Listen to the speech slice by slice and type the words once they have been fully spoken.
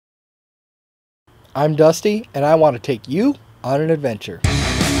I'm Dusty, and I want to take you on an adventure.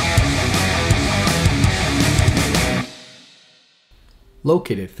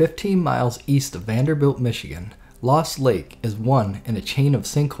 Located 15 miles east of Vanderbilt, Michigan, Lost Lake is one in a chain of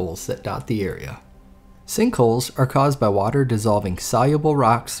sinkholes that dot the area. Sinkholes are caused by water dissolving soluble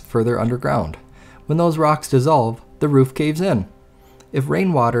rocks further underground. When those rocks dissolve, the roof caves in. If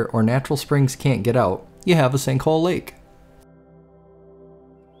rainwater or natural springs can't get out, you have a sinkhole lake.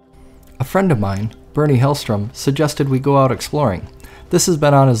 A friend of mine, Bernie Hellstrom, suggested we go out exploring. This has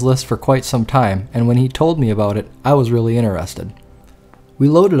been on his list for quite some time, and when he told me about it, I was really interested. We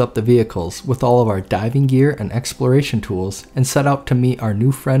loaded up the vehicles with all of our diving gear and exploration tools and set out to meet our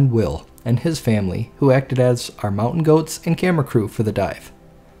new friend Will and his family, who acted as our mountain goats and camera crew for the dive.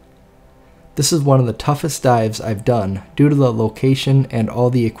 This is one of the toughest dives I've done due to the location and all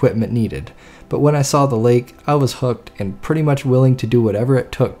the equipment needed, but when I saw the lake, I was hooked and pretty much willing to do whatever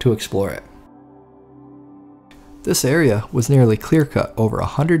it took to explore it. This area was nearly clear-cut over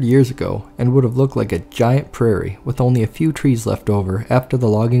 100 years ago and would have looked like a giant prairie with only a few trees left over after the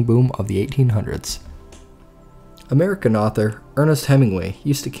logging boom of the 1800s. American author Ernest Hemingway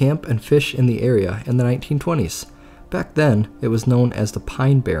used to camp and fish in the area in the 1920s. Back then, it was known as the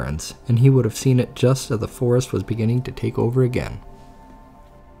Pine Barrens, and he would have seen it just as the forest was beginning to take over again.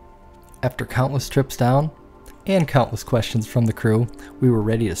 After countless trips down, and countless questions from the crew, we were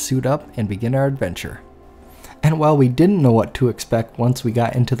ready to suit up and begin our adventure. And while we didn't know what to expect once we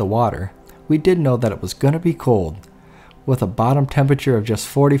got into the water, we did know that it was going to be cold. With a bottom temperature of just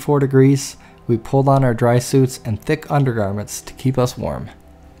 44 degrees, we pulled on our dry suits and thick undergarments to keep us warm.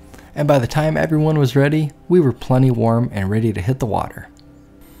 And by the time everyone was ready, we were plenty warm and ready to hit the water.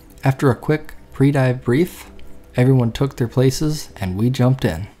 After a quick pre-dive brief, everyone took their places and we jumped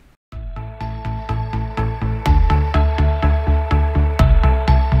in.